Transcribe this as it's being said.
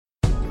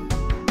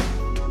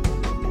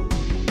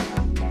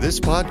This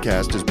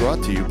podcast is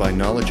brought to you by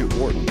Knowledge at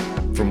Wharton.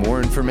 For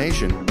more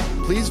information,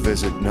 please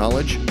visit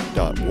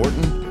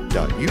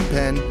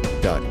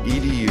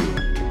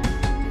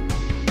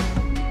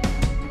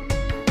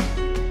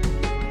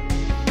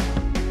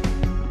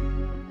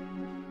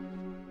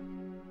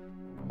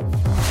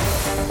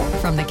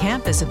From the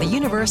campus of the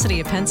University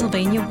of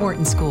Pennsylvania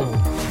Wharton School,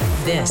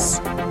 this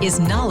is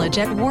Knowledge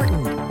at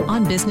Wharton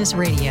on Business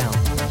Radio.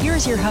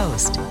 Here's your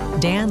host,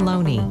 Dan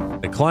Loney.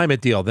 A climate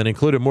deal that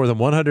included more than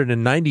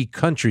 190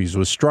 countries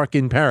was struck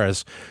in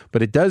Paris,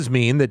 but it does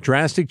mean that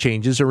drastic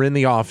changes are in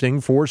the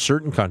offing for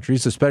certain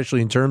countries,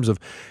 especially in terms of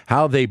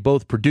how they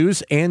both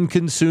produce and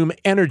consume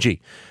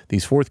energy.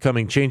 These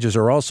forthcoming changes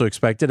are also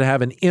expected to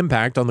have an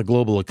impact on the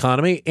global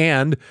economy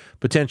and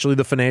potentially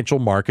the financial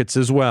markets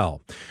as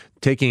well.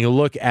 Taking a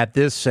look at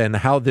this and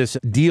how this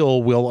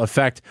deal will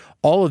affect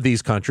all of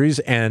these countries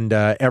and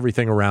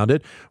everything around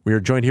it, we are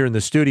joined here in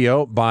the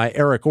studio by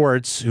Eric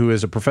Orts, who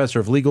is a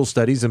professor of legal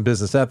studies and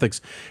business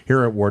ethics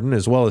here at Wharton,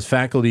 as well as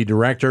faculty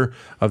director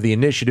of the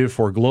Initiative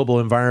for Global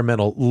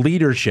Environmental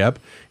Leadership.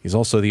 He's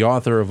also the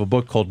author of a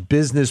book called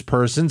Business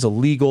Persons, A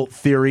Legal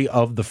Theory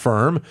of the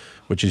Firm,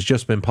 which has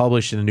just been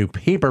published in a new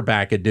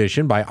paperback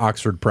edition by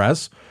Oxford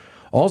Press.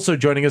 Also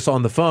joining us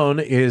on the phone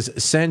is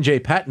Sanjay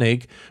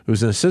Patnaik,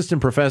 who's an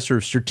assistant professor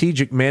of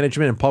strategic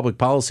management and public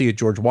policy at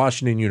George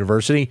Washington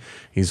University.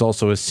 He's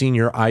also a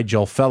senior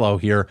IGEL fellow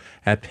here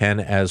at Penn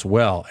as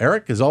well.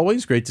 Eric, as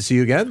always, great to see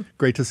you again.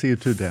 Great to see you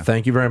too, Dan.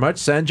 Thank you very much.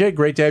 Sanjay,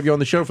 great to have you on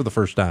the show for the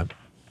first time.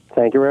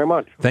 Thank you very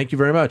much. Thank you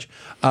very much.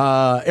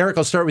 Eric,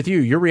 I'll start with you.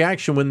 Your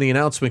reaction when the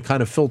announcement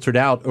kind of filtered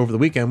out over the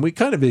weekend. We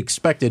kind of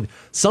expected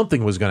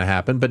something was going to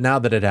happen, but now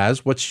that it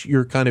has, what's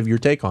your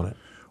take on it?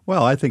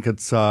 Well, I think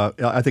it's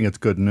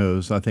good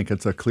news. I think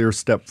it's a clear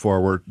step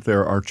forward.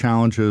 There are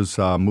challenges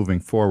moving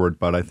forward,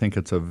 but I think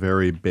it's a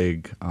very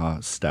big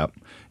step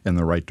in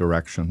the right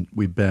direction.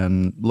 We've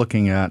been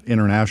looking at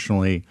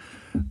internationally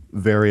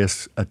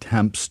various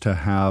attempts to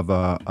have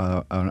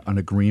an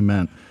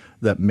agreement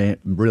that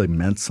really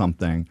meant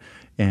something.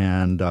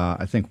 And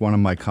I think one of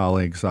my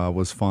colleagues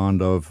was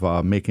fond of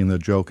making the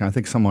joke, and I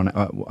think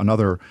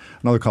another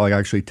colleague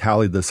actually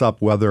tallied this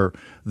up, whether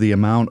the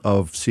amount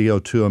of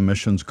CO2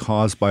 emissions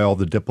caused by all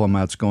the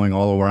diplomats going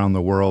all around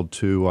the world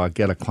to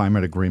get a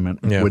climate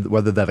agreement,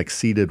 whether that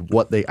exceeded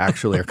what they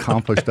actually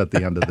accomplished at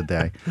the end of the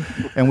day.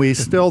 And we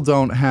still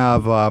don't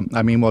have,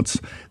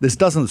 this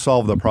doesn't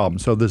solve the problem.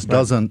 So this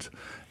doesn't,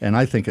 and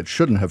I think it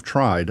shouldn't have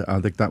tried. I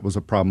think that was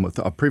a problem with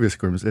previous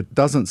agreements. It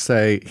doesn't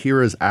say,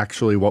 here is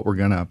actually what we're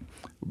going to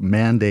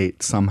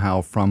mandate somehow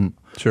from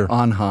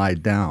on high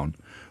down.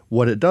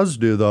 What it does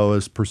do, though,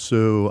 is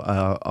pursue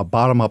a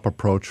bottom-up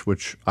approach,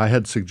 which I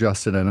had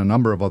suggested and a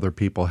number of other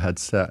people had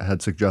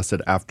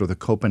suggested after the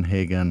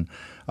Copenhagen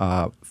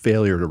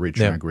failure to reach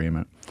an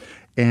agreement.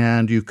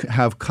 And you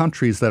have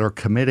countries that are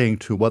committing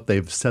to what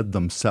they've said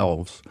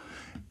themselves.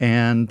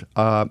 And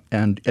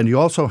you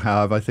also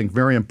have, I think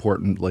very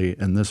importantly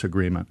in this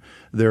agreement,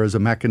 there is a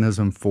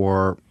mechanism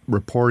for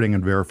reporting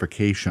and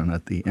verification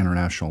at the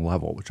international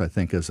level, which I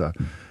think is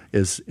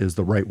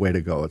the right way to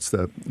go. It's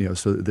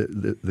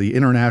the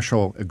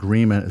international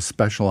agreement is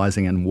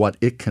specializing in what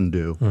it can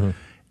do. Mm-hmm.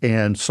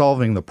 And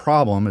solving the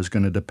problem is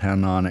going to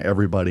depend on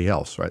everybody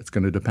else, right? It's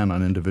going to depend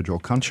on individual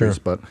countries,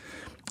 but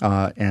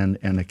and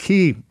a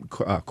key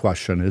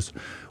question is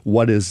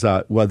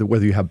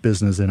whether you have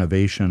business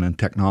innovation and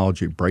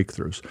technology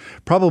breakthroughs.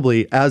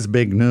 Probably as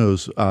big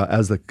news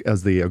as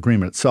the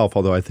agreement itself,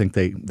 although I think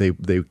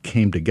they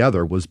came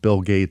together, was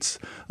Bill Gates'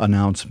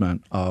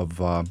 announcement of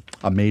a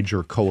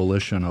major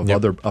coalition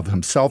of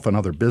himself and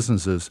other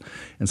businesses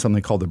in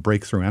something called the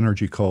Breakthrough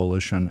Energy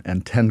Coalition,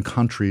 and 10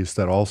 countries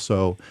that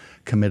also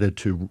committed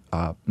to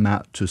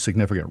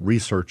significant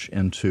research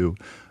into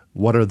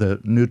what are the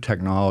new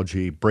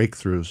technology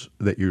breakthroughs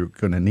that you're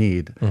going to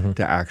need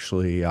to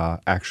actually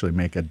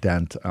make a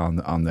dent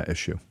on the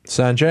issue?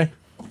 Sanjay?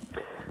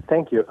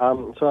 Thank you.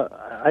 So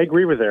I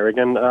agree with Eric,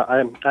 and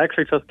I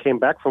actually just came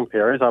back from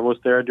Paris. I was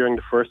there during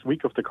the first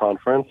week of the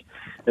conference,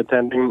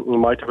 attending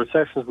multiple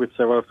sessions with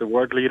several of the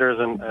world leaders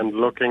and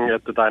looking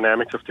at the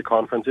dynamics of the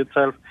conference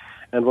itself.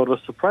 And what was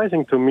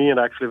surprising to me, and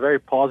actually a very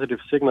positive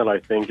signal,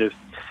 I think, is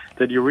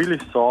that you really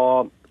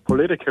saw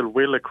political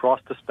will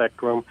across the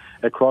spectrum,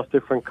 across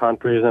different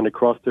countries and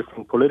across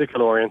different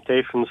political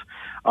orientations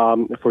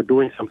for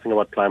doing something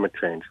about climate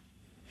change.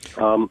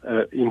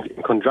 In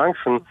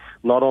conjunction,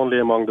 not only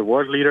among the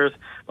world leaders,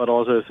 but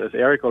also, as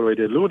Eric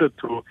already alluded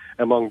to,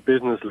 among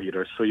business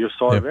leaders. So you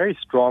saw a very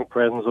strong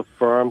presence of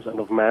firms and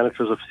of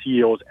managers, of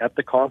CEOs at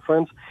the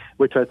conference,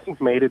 which I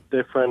think made it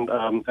different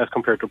as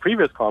compared to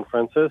previous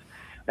conferences.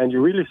 And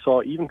you really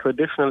saw even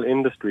traditional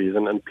industries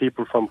and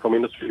people from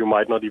industries you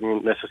might not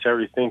even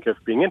necessarily think of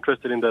being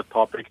interested in that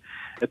topic,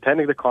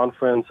 attending the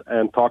conference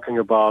and talking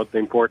about the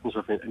importance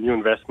of new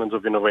investments,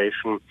 of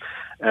innovation,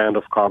 and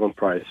of carbon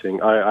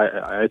pricing.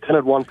 I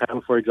attended one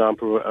panel, for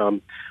example,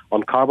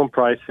 on carbon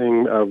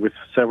pricing with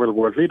several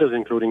world leaders,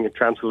 including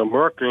Chancellor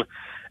Merkel.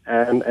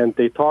 And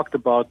they talked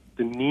about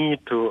the need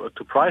to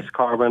price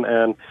carbon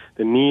and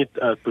the need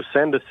to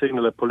send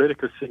a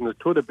political signal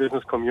to the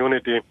business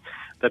community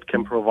that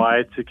can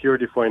provide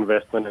security for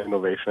investment and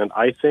innovation. And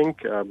I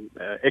think,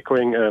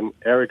 echoing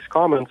Eric's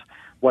comments,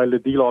 while the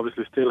deal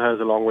obviously still has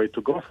a long way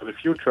to go for the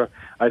future,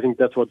 I think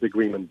that's what the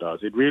agreement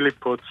does. It really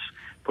puts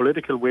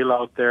political will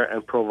out there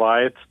and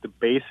provides the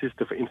basis,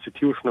 the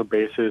institutional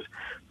basis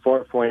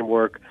for a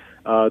framework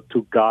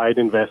to guide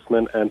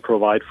investment and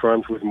provide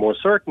firms with more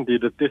certainty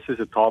that this is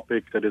a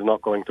topic that is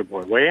not going to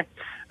go away,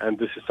 and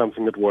this is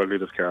something that world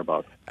leaders care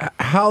about.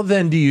 How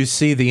then do you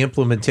see the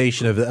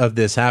implementation of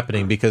this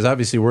happening? Because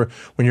obviously, when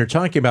you're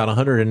talking about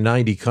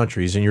 190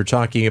 countries and you're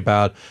talking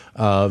about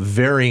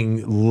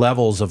varying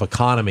levels of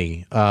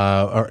economy,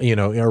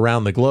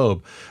 around the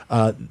globe,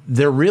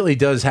 there really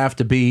does have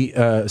to be,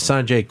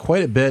 Sanjay,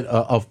 quite a bit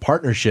of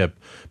partnership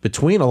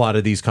between a lot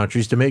of these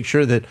countries to make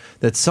sure that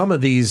some of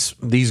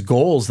these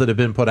goals that have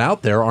been put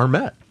out there are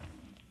met.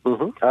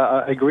 Mm-hmm.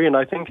 I agree, and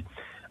I think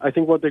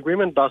what the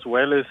agreement does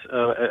well is,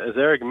 as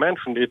Eric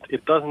mentioned,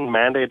 it doesn't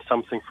mandate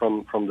something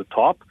from the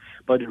top,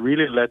 but it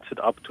really lets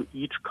it up to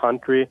each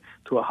country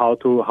to how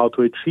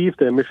to achieve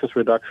the emissions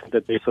reduction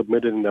that they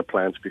submitted in their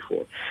plans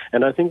before.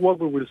 And I think what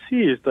we will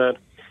see is that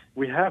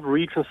we have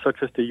regions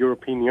such as the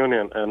European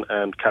Union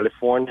and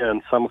California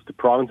and some of the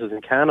provinces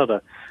in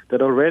Canada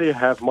that already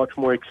have much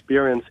more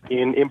experience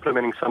in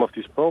implementing some of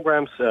these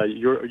programs.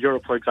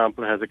 Europe, for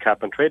example, has a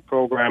cap-and-trade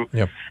program.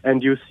 Yep.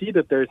 And you see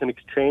that there is an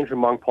exchange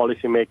among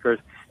policymakers.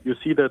 You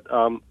see that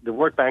the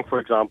World Bank, for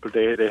example,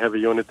 they have a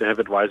unit, they have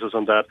advisors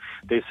on that.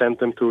 They send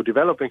them to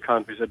developing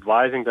countries,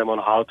 advising them on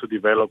how to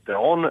develop their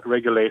own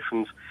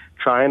regulations.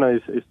 China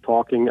is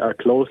talking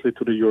closely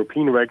to the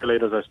European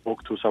regulators. I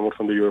spoke to someone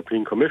from the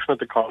European Commission at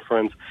the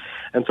conference.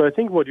 And so I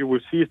think what you will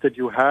see is that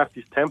you have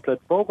these template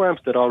programs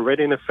that are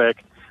already in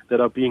effect, that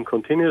are being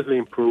continuously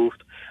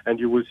improved, and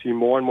you will see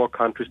more and more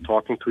countries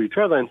talking to each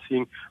other and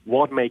seeing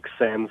what makes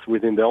sense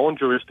within their own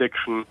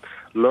jurisdiction,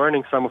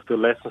 learning some of the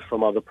lessons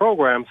from other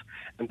programs,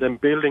 and then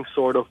building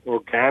sort of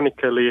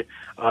organically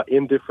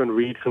in different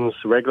regions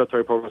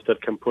regulatory programs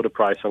that can put a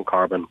price on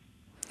carbon.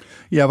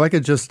 Yeah, if I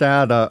could just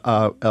add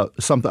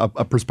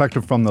a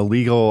perspective from the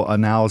legal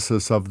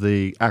analysis of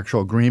the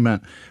actual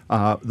agreement,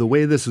 the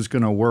way this is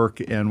going to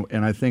work, and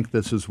I think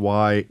this is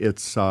why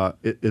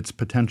it's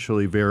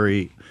potentially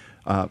very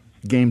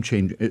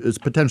game-changing. It's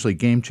potentially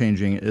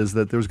game-changing. Is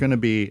that there's going to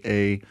be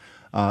a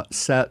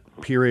set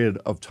period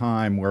of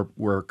time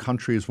where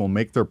countries will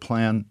make their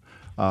plan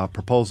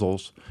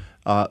proposals.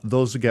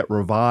 Those get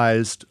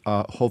revised,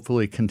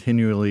 hopefully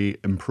continually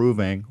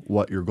improving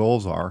what your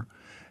goals are.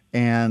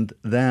 And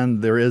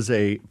then there is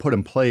put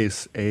in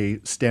place a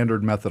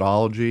standard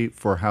methodology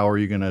for how are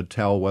you going to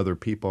tell whether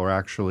people are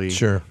actually,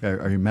 Sure.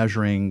 Are you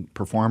measuring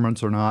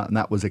performance or not? And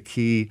that was a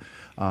key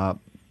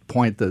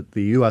point that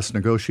the U.S.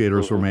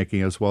 negotiators were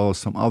making, as well as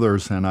some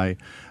others. And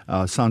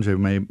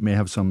Sanjay may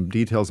have some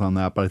details on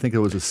that, but I think it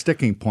was a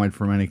sticking point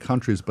for many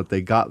countries, but they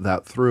got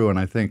that through. And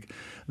I think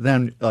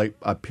then,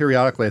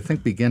 periodically, I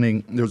think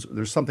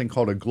there's something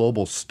called a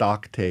global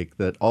stock take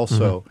that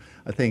also,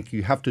 I think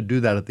you have to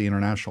do that at the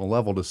international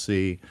level to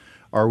see,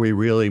 are we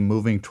really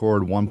moving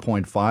toward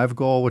 1.5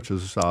 goal, which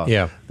is,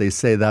 they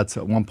say that's a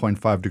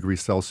 1.5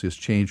 degrees Celsius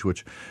change,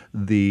 which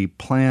the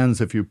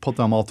plans, if you put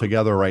them all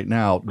together right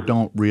now,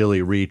 don't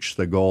really reach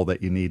the goal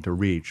that you need to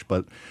reach.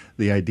 But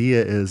the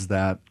idea is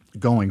that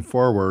going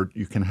forward,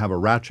 you can have a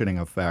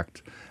ratcheting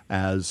effect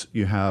as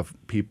you have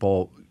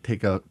people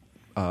take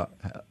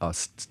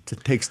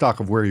take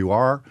stock of where you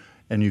are,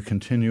 and you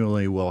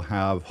continually will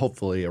have,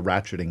 hopefully, a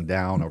ratcheting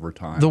down over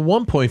time. The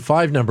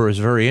 1.5 number is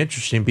very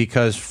interesting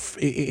because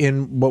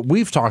in what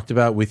we've talked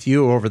about with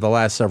you over the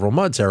last several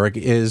months, Eric,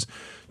 is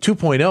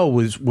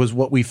 2.0 was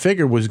what we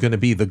figured was going to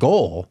be the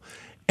goal.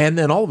 And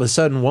then all of a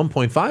sudden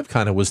 1.5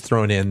 kind of was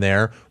thrown in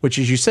there, which,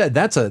 as you said,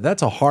 that's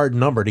a hard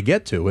number to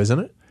get to, isn't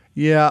it?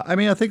 Yeah, I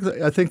mean, I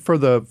think for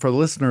the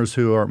listeners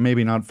who are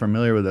maybe not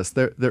familiar with this,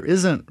 there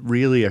isn't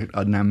really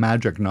a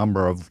magic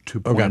number of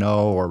 2.0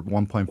 or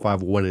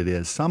 1.5 what it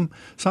is.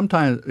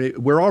 Sometimes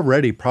we're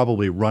already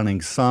probably running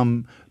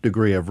some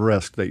degree of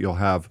risk that you'll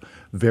have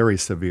very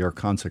severe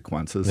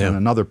consequences. Yeah. And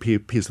another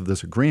piece of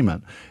this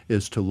agreement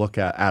is to look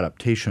at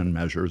adaptation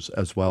measures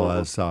as well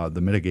as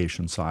the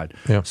mitigation side.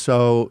 Yeah.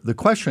 So the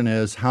question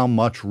is, how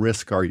much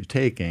risk are you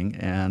taking?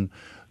 And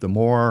the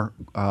more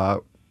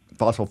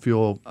fossil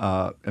fuel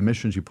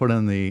emissions you put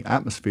in the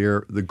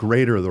atmosphere, the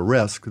greater the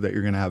risk that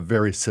you're going to have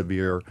very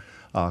severe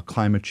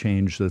climate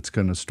change that's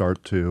going to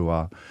start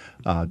to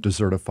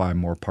desertify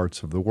more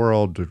parts of the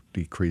world, to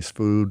decrease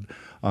food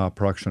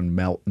production,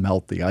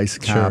 melt the ice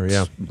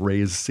caps,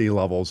 raise sea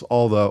levels,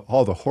 all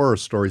the horror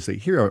stories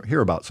that you hear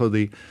about. So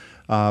the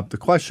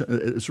question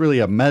is really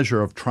a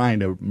measure of trying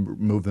to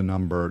move the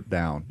number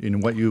down. You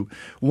know,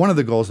 one of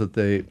the goals that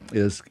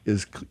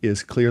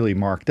is clearly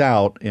marked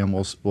out, and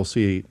we'll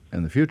see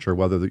in the future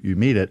whether you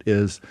meet it,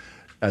 is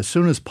as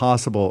soon as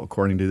possible,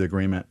 according to the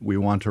agreement, we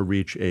want to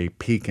reach a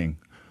peaking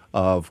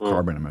of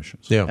carbon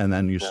emissions, and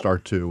then you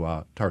start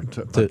to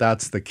but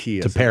that's the key.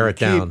 To pare it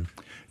down.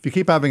 if you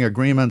keep having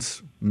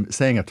agreements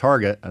saying a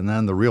target and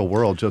then the real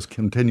world just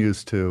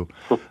continues to,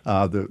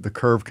 the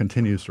curve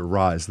continues to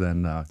rise,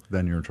 then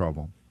you're in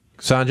trouble.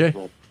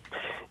 Sanjay?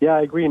 Yeah,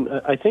 I agree.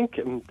 I think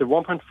the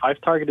 1.5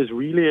 target is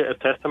really a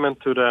testament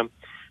to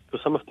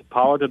some of the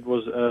power that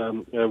was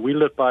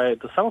wielded by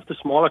some of the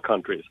smaller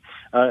countries.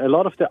 A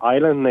lot of the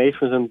island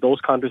nations and those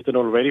countries that are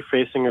already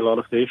facing a lot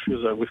of the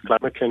issues with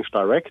climate change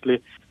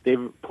directly,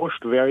 they've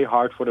pushed very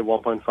hard for the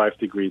 1.5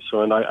 degrees.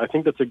 So, and I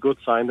think that's a good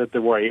sign that they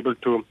were able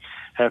to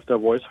have their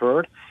voice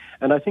heard.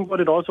 And I think what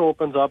it also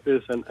opens up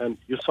is, and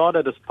you saw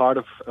that as part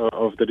of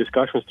the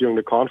discussions during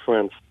the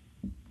conference,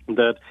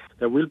 that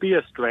there will be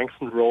a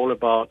strengthened role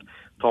about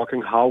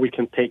talking how we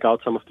can take out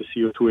some of the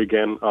CO2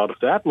 again out of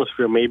the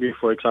atmosphere, maybe,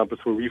 for example,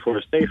 through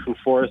reforestation.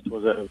 Forest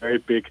was a very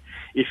big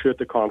issue at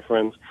the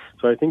conference.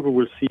 So I think we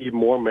will see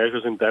more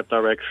measures in that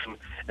direction.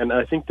 And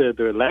I think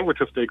the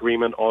language of the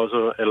agreement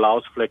also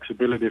allows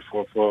flexibility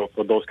for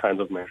those kinds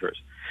of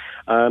measures.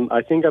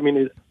 I think,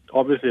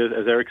 obviously,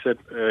 as Eric said,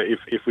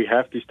 if we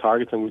have these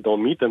targets and we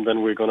don't meet them,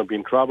 then we're going to be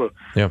in trouble.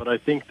 Yeah. But I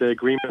think the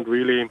agreement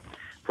really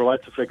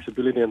provides the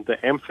flexibility and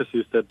the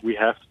emphasis that we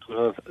have to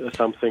have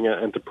something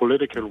and the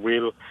political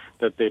will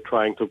that they're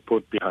trying to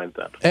put behind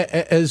that.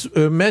 As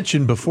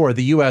mentioned before,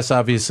 the U.S.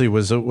 obviously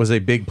was a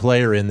big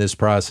player in this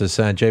process,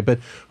 Sanjay, but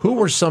who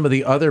were some of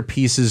the other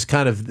pieces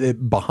kind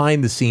of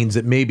behind the scenes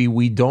that maybe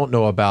we don't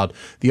know about,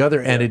 the other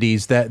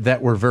entities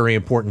that were very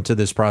important to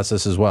this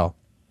process as well?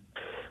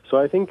 So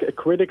I think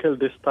critical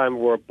this time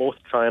were both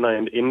China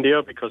and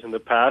India, because in the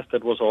past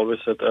that was always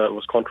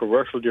was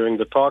controversial during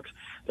the talks.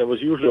 There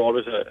was usually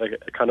always a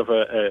kind of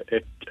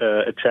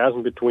a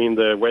chasm between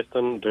the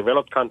Western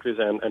developed countries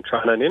and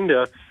China and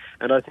India.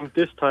 And I think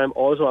this time,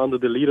 also under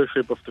the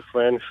leadership of the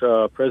French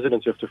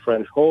presidency, of the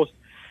French host,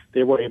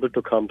 they were able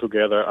to come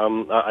together.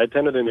 I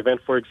attended an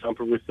event, for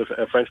example, with the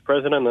French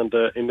president and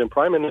the Indian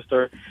prime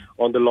minister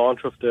on the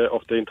launch of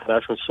the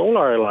International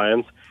Solar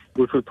Alliance,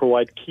 which will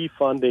provide key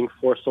funding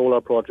for solar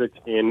projects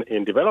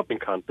in developing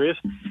countries.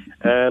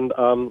 And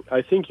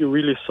I think you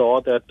really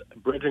saw that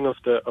bridging of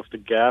the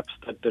gaps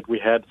that we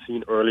had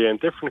seen earlier in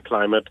different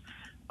climate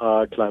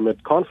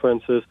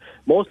conferences,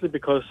 mostly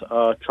because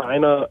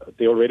China,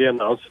 they already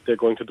announced they're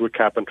going to do a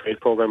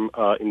cap-and-trade program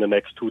in the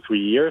next 2-3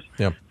 years.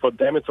 Yeah. For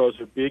them, it's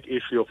also a big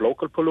issue of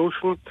local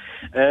pollution.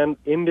 And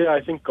India,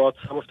 I think, got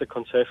some of the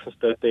concessions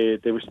that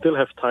they will still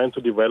have time to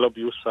develop,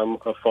 use some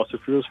fossil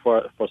fuels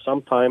for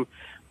some time,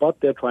 but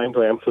they're trying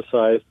to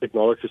emphasize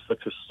technologies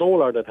such as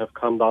solar that have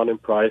come down in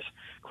price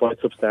quite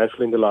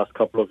substantially in the last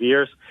couple of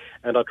years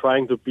and are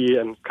trying to be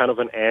kind of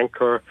an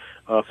anchor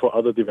for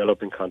other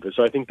developing countries.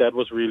 So I think that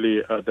was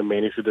really the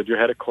main issue, that you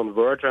had a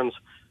convergence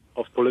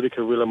of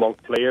political will among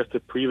players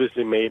that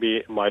previously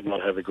maybe might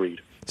not have agreed.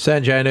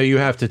 Sanjay, I know you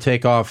have to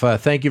take off.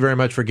 Thank you very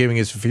much for giving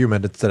us a few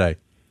minutes today.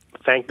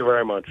 Thank you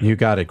very much. You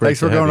got it. Great. Thanks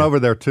for going over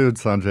there too,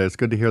 Sanjay. It's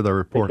good to hear the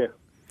report. Thank you.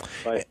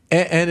 Bye.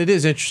 And it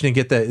is interesting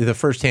to get the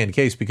firsthand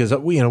case, because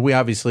we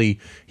obviously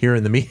here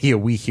in the media,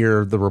 we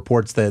hear the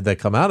reports that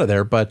come out of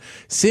there, but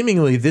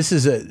seemingly this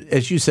is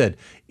as you said,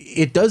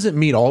 it doesn't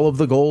meet all of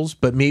the goals,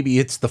 but maybe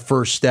it's the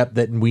first step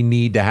that we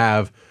need to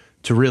have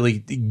to really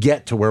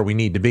get to where we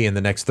need to be in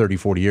the next 30,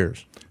 40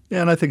 years.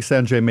 Yeah, and I think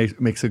Sanjay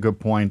makes a good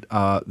point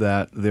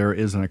that there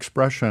is an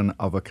expression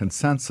of a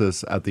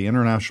consensus at the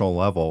international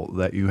level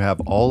that you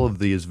have all of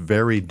these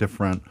very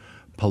different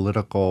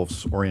political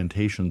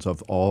orientations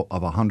of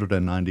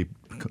 190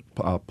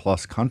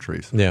 plus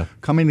countries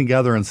coming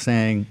together and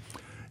saying,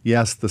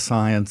 yes, the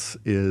science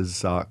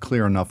is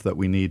clear enough that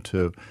we need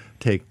to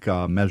take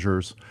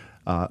measures,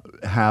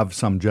 have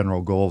some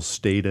general goals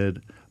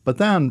stated, but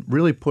then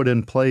really put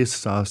in place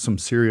some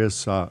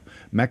serious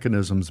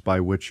mechanisms by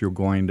which you're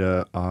going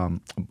to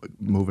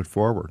move it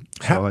forward.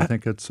 So I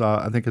think it's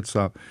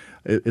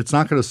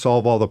not going to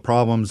solve all the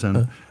problems,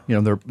 and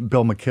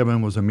Bill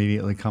McKibben was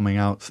immediately coming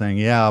out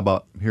saying,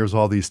 but here's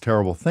all these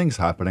terrible things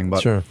happening,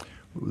 but sure.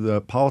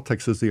 The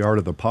politics is the art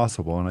of the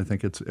possible, and I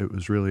think it's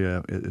really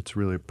a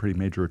pretty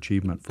major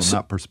achievement from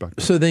that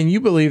perspective. So then you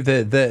believe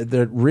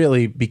that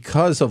really,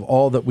 because of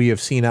all that we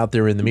have seen out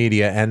there in the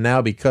media, and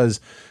now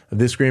because of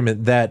this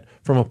agreement, that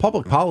from a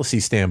public policy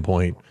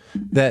standpoint,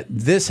 that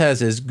this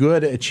has as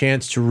good a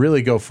chance to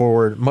really go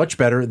forward much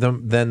better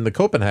than the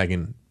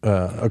Copenhagen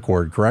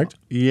Accord, correct?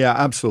 Yeah,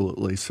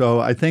 absolutely.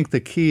 So I think the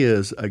key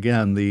is,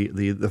 again,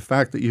 the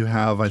fact that you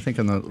have, I think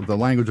in the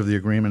language of the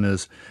agreement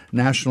is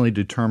nationally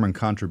determined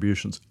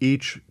contributions.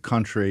 Each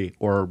country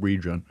or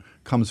region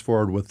comes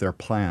forward with their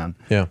plan.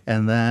 Yeah.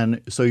 And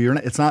then so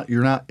it's not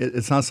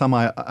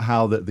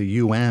somehow that the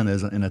UN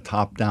is in a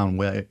top-down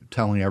way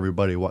telling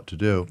everybody what to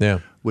do. Yeah.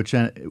 Which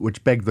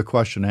begged the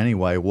question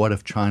anyway, what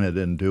if China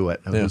didn't do it?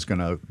 Who's going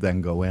to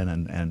then go in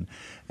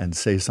and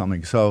say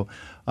something? So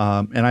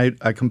and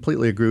I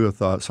completely agree with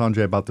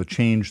Sanjay about the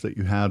change that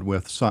you had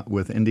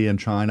with India and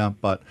China.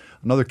 But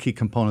another key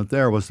component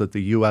there was that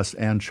the U.S.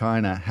 and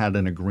China had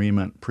an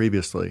agreement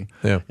previously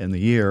in the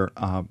year.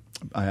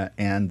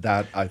 And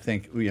that, I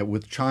think,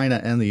 with China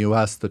and the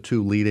U.S., the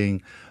two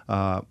leading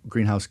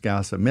greenhouse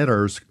gas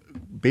emitters,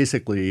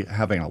 basically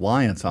having an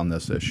alliance on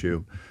this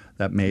issue,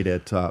 that made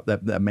it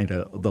that made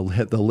the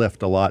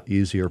lift a lot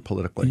easier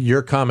politically.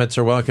 Your comments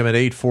are welcome at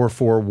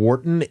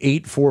 844-WHARTON,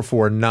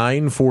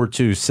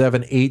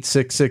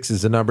 844-942-7866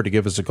 is the number to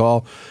give us a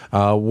call.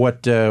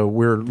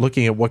 We're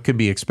looking at what could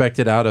be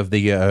expected out of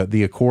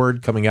the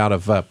accord coming out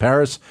of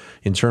Paris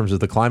in terms of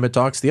the climate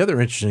talks. The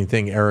other interesting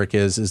thing, Eric,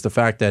 is the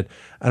fact that,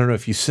 I don't know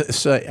if you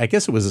saw, I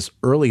guess it was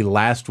early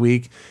last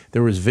week,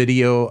 there was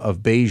video of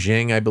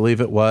Beijing, I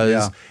believe it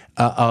was,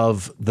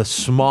 of the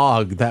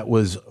smog that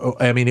was,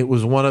 I mean, it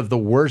was one of the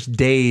worst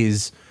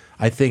days,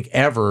 I think,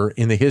 ever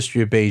in the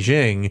history of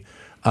Beijing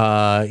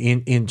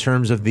in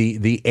terms of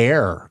the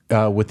air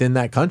within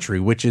that country,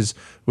 which is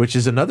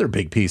another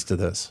big piece to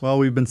this. Well,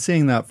 we've been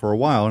seeing that for a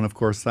while, and of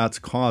course that's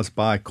caused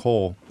by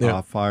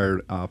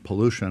coal-fired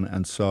pollution,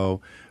 and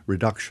so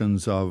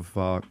reductions of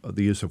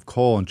the use of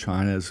coal in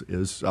China is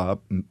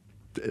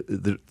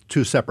the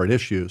two separate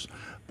issues.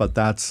 But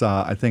that's,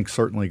 I think,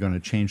 certainly going to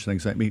change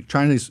things. I mean,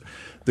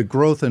 the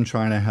growth in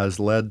China has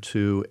led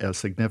to a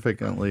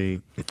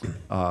significantly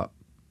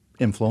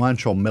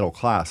influential middle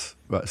class,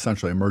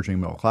 essentially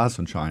emerging middle class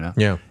in China.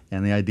 Yeah.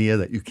 And the idea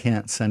that you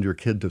can't send your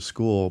kid to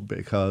school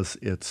because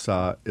it's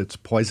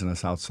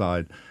poisonous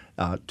outside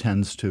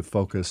tends to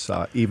focus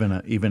even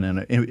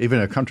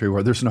in a country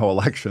where there's no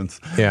elections.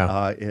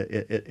 Yeah.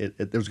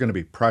 There's going to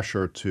be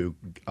pressure to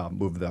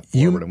move that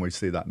forward, and we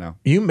see that now.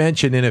 You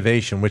mentioned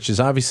innovation, which is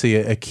obviously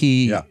a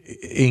key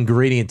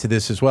ingredient to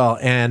this as well.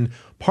 And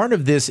part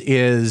of this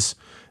is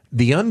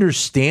the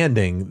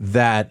understanding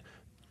that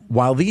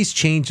while these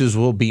changes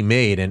will be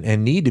made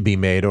and need to be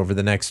made over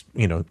the next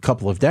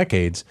couple of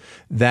decades,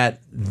 that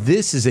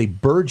this is a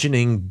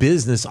burgeoning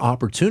business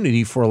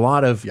opportunity for a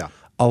lot of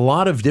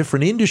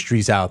different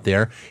industries out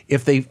there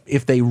if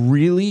they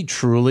really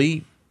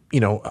truly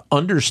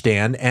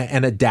understand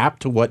and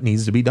adapt to what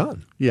needs to be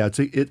done. Yeah,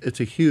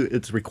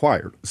 it's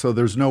required. So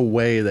there's no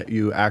way that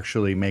you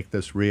actually make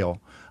this real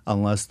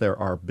unless there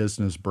are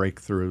business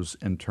breakthroughs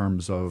in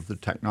terms of the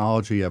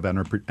technology of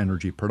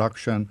energy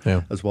production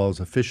as well as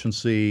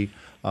efficiency.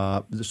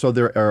 So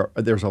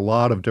there's a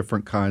lot of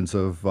different kinds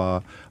of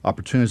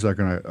opportunities that are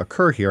going to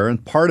occur here,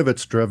 and part of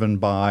it's driven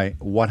by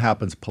what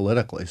happens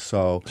politically.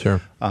 So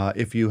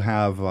if you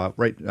have I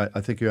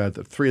think you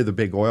had three of the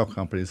big oil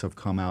companies have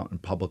come out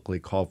and publicly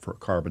called for a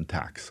carbon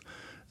tax.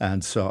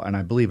 And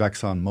I believe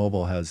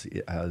ExxonMobil has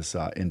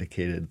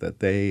indicated that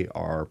they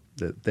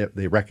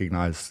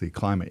recognize the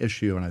climate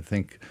issue, and I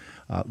think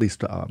at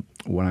least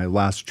when I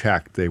last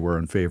checked, they were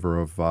in favor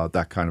of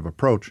that kind of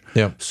approach.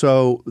 Yeah.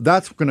 So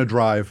that's going to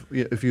drive.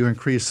 If you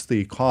increase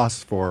the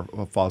costs for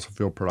fossil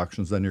fuel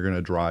productions, then you're going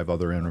to drive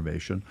other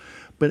innovation.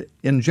 But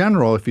in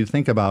general, if you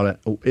think about it,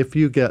 if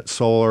you get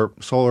solar,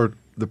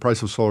 the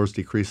price of solar is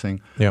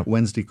decreasing,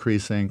 wind's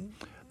decreasing.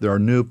 There are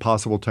new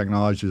possible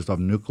technologies of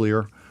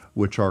nuclear,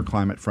 which are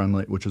climate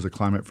friendly, which is a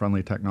climate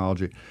friendly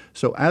technology.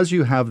 So as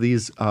you have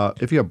these,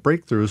 if you have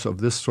breakthroughs of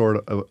this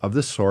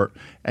sort,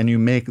 and you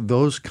make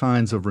those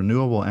kinds of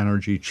renewable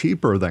energy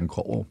cheaper than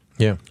coal,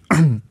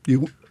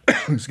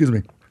 excuse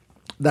me,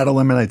 that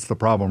eliminates the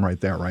problem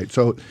right there, right?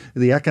 So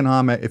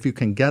if you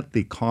can get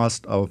the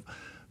cost of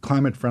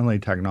climate friendly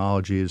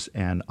technologies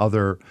and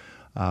other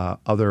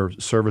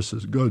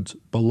services, goods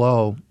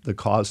below the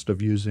cost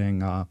of using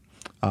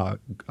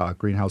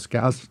greenhouse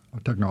gas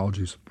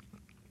technologies,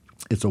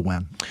 it's a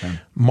win.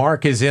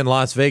 Mark is in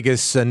Las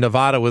Vegas,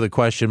 Nevada, with a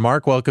question.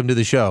 Mark, welcome to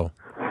the show.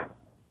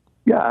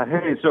 Yeah,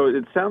 hey, so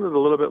it sounded a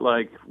little bit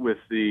like with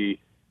the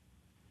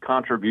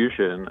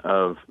contribution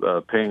of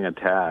paying a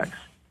tax,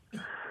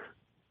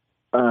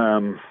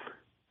 a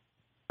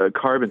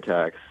carbon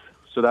tax.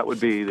 So that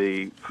would be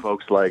the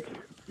folks like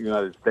the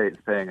United States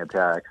paying a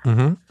tax.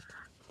 Mm-hmm.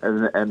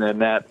 And then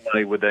that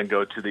money would then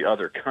go to the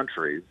other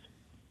countries.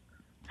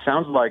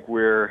 Sounds like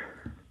we're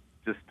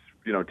just,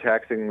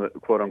 taxing the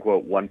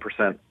quote-unquote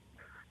 1%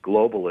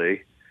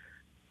 globally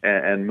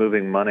and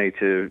moving money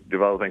to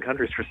developing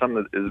countries for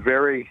something that is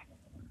very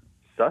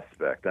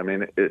suspect. I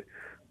mean,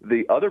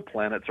 the other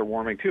planets are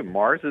warming too.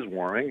 Mars is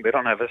warming. They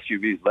don't have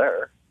SUVs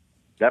there.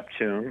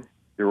 Neptune,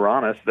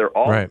 Uranus, they're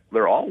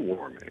all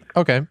warming.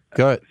 Okay,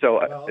 good.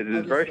 So it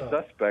is very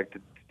suspect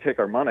to take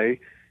our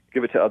money,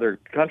 give it to other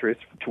countries.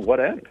 To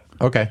what end?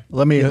 Okay.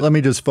 Let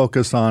me just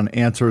focus on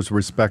answers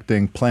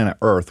respecting planet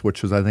Earth,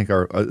 which is, I think,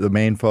 the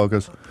main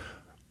focus.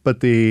 But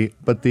I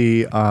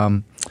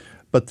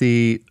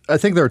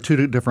think there are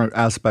two different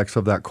aspects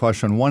of that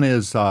question. One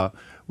is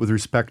with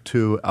respect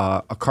to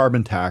a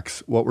carbon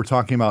tax. What we're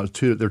talking about is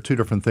there are two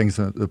different things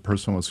that the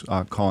person was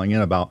calling in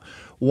about.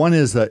 One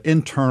is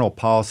internal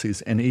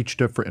policies in each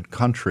different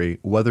country,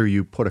 whether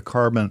you put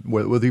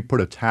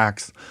a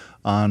tax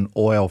on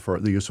oil, for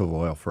the use of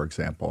oil, for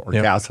example, or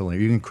gasoline.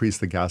 You increase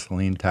the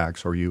gasoline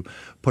tax, or you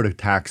put a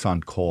tax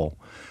on coal.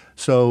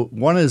 So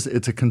one is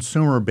it's a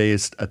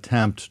consumer-based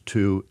attempt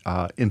to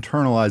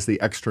internalize the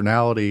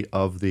externality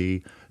of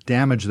the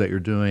damage that you're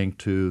doing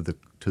to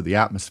the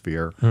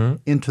atmosphere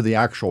into the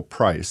actual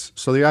price.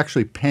 So they're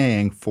actually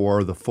paying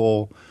for the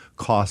full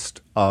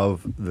cost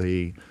of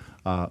the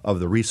of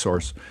the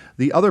resource.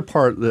 The other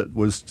part that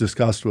was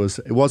discussed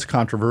was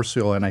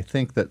controversial, and I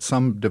think that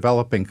some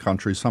developing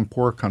countries, some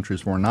poor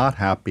countries, were not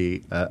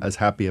as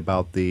happy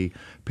about the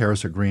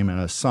Paris Agreement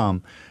as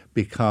some,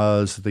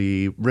 because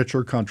the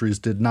richer countries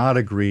did not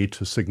agree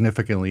to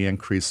significantly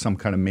increase some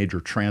kind of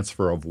major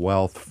transfer of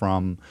wealth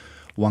from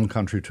one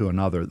country to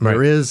another. Right.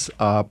 There is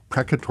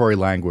precatory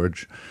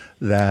language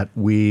that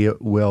we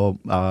will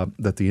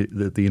that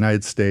the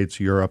United States,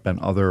 Europe, and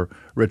other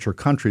richer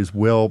countries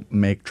will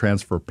make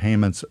transfer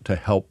payments to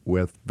help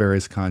with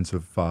various kinds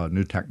of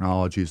new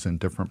technologies in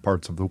different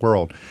parts of the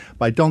world.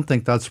 But I don't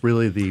think that's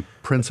really the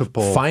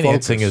principal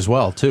financing focus. As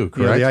well, too,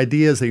 correct? Yeah, the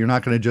idea is that you're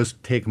not going to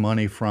just take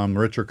money from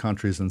richer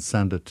countries and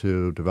send it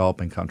to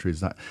developing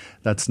countries.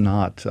 That's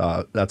not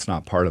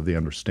part of the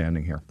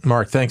understanding here.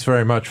 Mark, thanks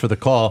very much for the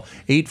call.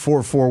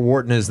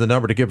 844-WHARTON is the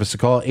number to give us a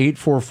call.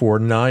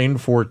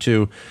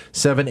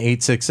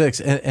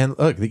 844-942-7866. And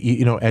look,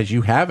 as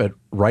you have it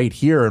right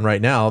here and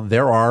right now,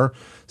 there are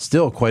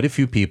still quite a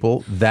few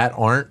people that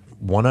aren't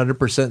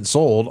 100%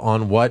 sold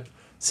on what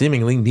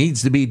seemingly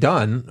needs to be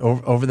done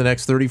over the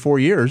next 34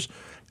 years,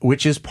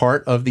 which is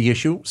part of the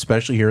issue,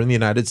 especially here in the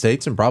United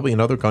States and probably in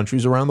other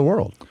countries around the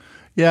world.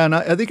 Yeah, and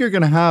I think you're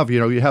going to have,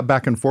 you have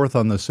back and forth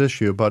on this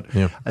issue, but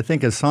I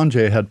think as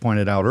Sanjay had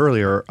pointed out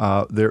earlier,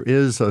 it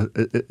is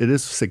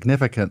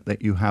significant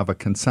that you have a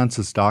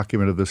consensus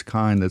document of this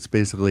kind that's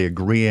basically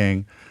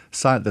agreeing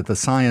that the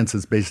science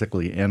is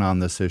basically in on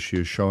this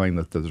issue, showing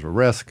that there's a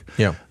risk,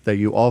 that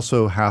you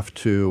also have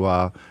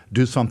to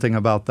do something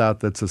about that.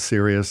 That's a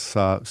serious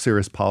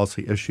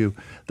policy issue,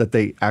 that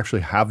they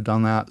actually have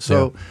done that.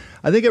 So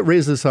I think it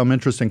raises some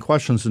interesting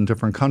questions in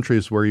different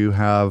countries where you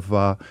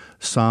have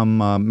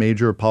some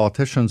major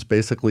politicians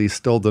basically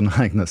still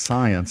denying the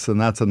science. And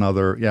that's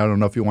another, I don't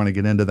know if you want to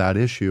get into that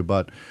issue,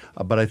 but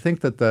I think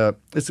that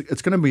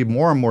it's going to be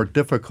more and more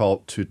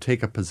difficult to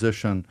take a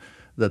position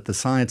that the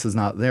science is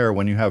not there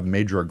when you have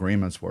major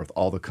agreements with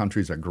all the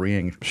countries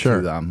agreeing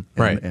to them,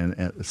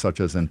 and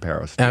such as in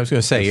Paris. And I was going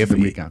to say,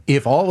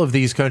 if all of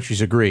these countries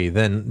agree,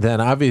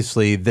 then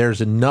obviously there's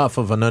enough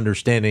of an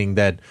understanding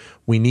that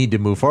we need to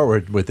move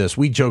forward with this.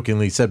 We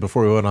jokingly said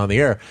before we went on the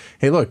air,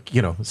 hey, look,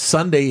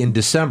 Sunday in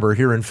December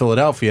here in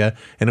Philadelphia,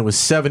 and it was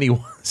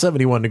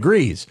 71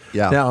 degrees.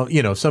 Yeah. Now,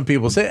 some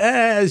people say,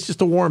 it's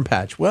just a warm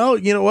patch. Well,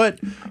 you know what?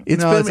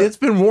 It's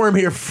been warm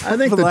here I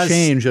think the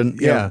change, and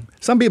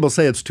some people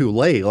say it's too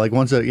late. Like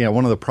one of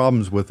the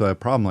problems with a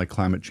problem like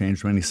climate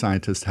change, many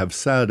scientists have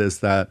said, is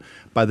that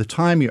by the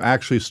time you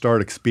actually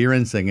start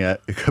experiencing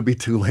it, it could be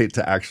too late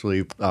to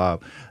actually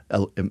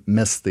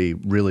miss the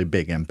really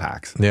big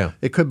impacts. Yeah,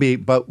 it could be.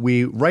 But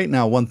right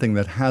now, one thing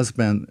that has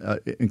been,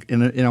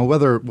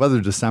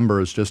 whether December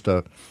is just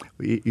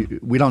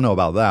we don't know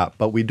about that,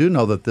 but we do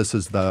know that this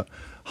is the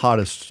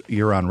hottest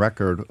year on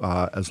record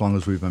as long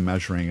as we've been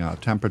measuring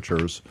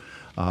temperatures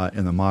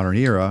in the modern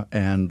era.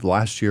 And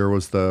last year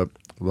was the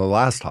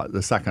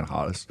second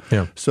hottest.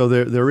 Yeah. So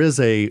there is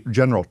a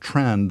general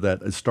trend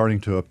that is starting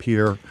to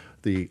appear.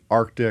 The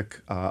Arctic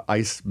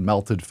ice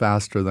melted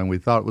faster than we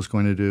thought it was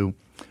going to do.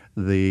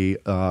 The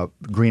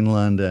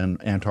Greenland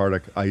and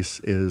Antarctic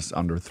ice is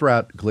under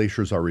threat.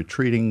 Glaciers are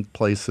retreating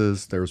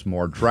places. There's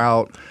more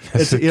drought.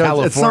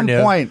 California, at some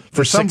point,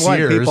 for 6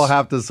 years, people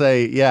have to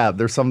say,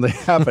 there's something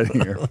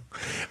happening here.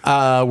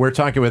 We're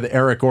talking with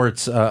Eric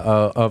Orts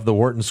of the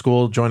Wharton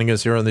School, joining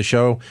us here on the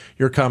show.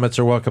 Your comments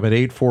are welcome at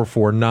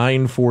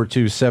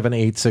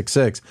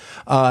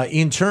 844-942-7866.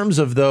 In terms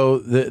of, though,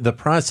 the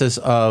process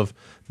of,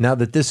 now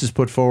that this is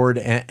put forward,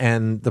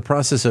 and the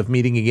process of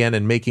meeting again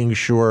and making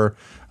sure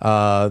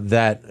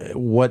that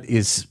what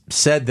is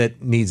said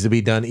that needs to be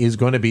done is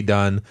going to be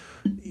done,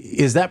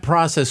 is that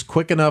process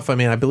quick enough? I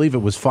mean, I believe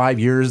it was 5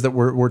 years that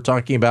we're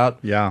talking about.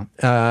 Yeah.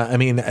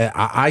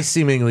 I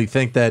seemingly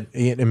think that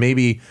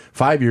maybe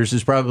 5 years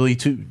is probably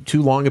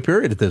too long a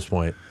period at this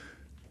point.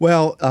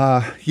 Well,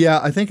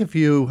 I think if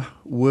you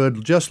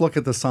would just look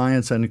at the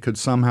science and could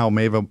somehow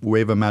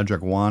wave a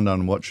magic wand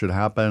on what should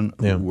happen,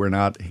 we're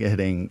not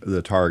hitting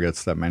the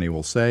targets that many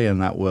will say, and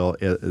that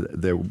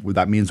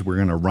means we're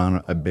going to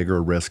run a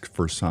bigger risk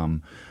for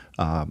some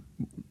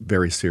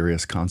very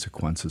serious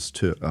consequences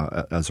too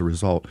as a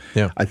result.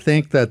 Yeah. I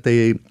think that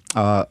they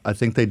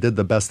did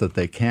the best that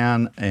they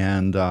can,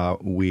 and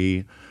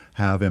we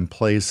have in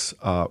place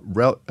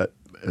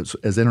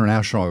as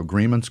international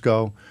agreements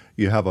go.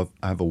 You have a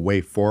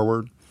way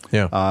forward.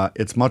 Yeah,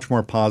 it's much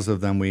more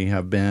positive than we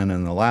have been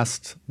in the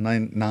last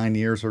nine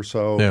years or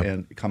so,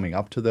 and coming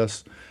up to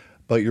this.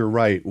 But you're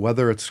right.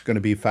 Whether it's going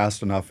to be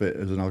fast enough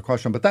is another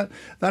question. But that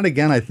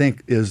again, I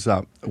think, is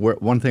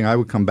one thing I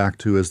would come back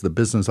to is the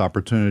business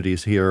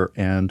opportunities here,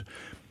 and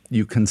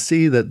you can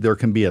see that there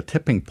can be a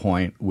tipping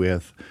point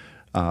with.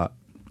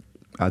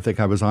 I think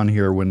I was on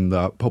here when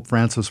Pope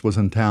Francis was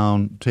in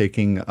town,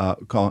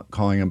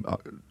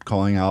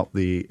 calling out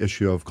the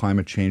issue of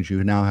climate change.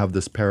 You now have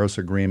this Paris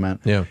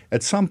Agreement. Yeah.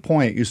 At some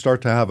point, you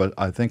start to have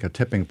a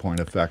tipping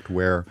point effect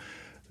where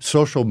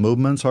social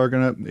movements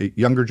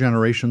younger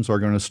generations are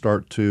going to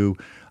start to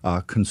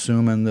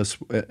consume in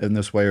this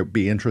way, or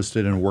be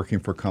interested in working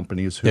for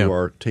companies who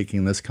are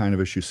taking this kind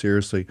of issue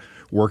seriously,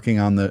 working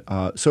on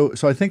the. So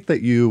I think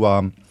that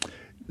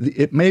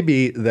it may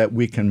be that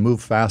we can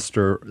move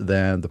faster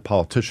than the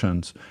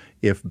politicians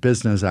if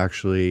business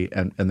actually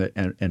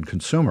and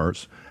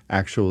consumers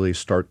actually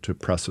start to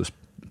press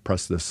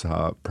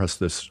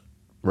this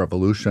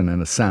revolution,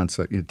 in a sense,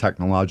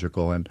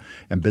 technological and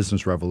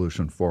business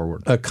revolution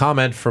forward. A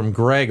comment from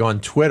Greg on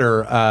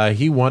Twitter.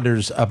 He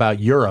wonders about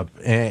Europe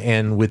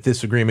and with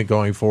this agreement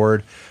going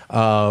forward,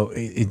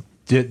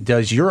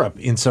 does Europe,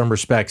 in some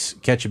respects,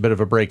 catch a bit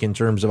of a break in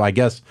terms of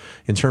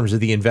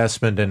the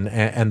investment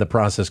and the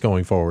process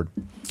going forward?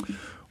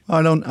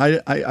 I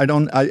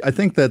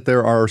think that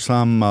there are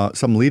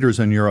some leaders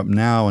in Europe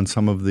now in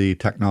some of the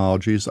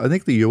technologies. I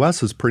think the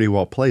U.S. is pretty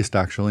well placed,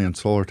 actually, in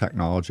solar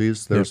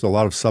technologies. There's a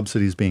lot of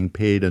subsidies being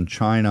paid in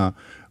China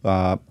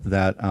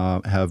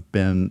that have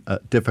been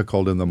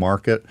difficult in the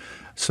market.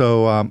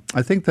 So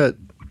I think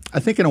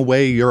in a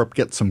way Europe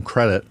gets some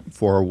credit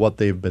for what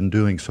they've been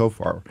doing so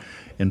far.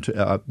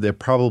 They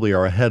probably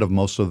are ahead of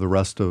most of the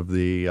rest of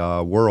the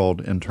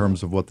world in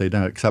terms of what they've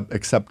done,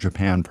 except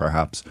Japan,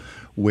 perhaps,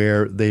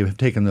 where they've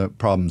taken the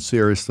problem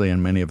seriously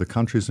in many of the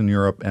countries in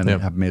Europe and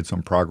have made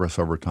some progress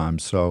over time.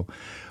 So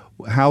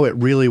how it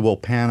really will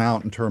pan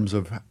out in terms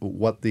of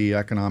what the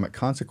economic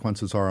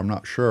consequences are, I'm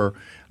not sure.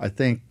 I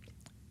think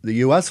the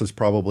U.S. is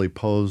probably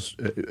posed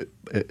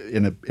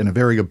in a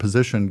very good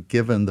position,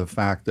 given the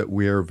fact that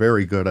we're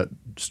very good at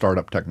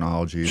startup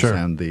technologies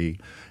and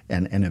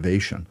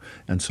innovation.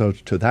 And so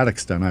to that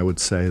extent, I would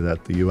say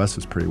that the U.S.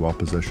 is pretty well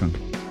positioned.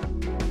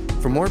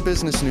 For more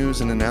business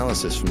news and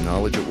analysis from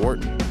Knowledge at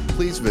Wharton,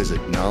 please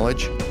visit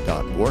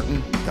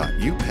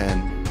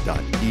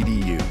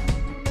knowledge.wharton.upenn.edu.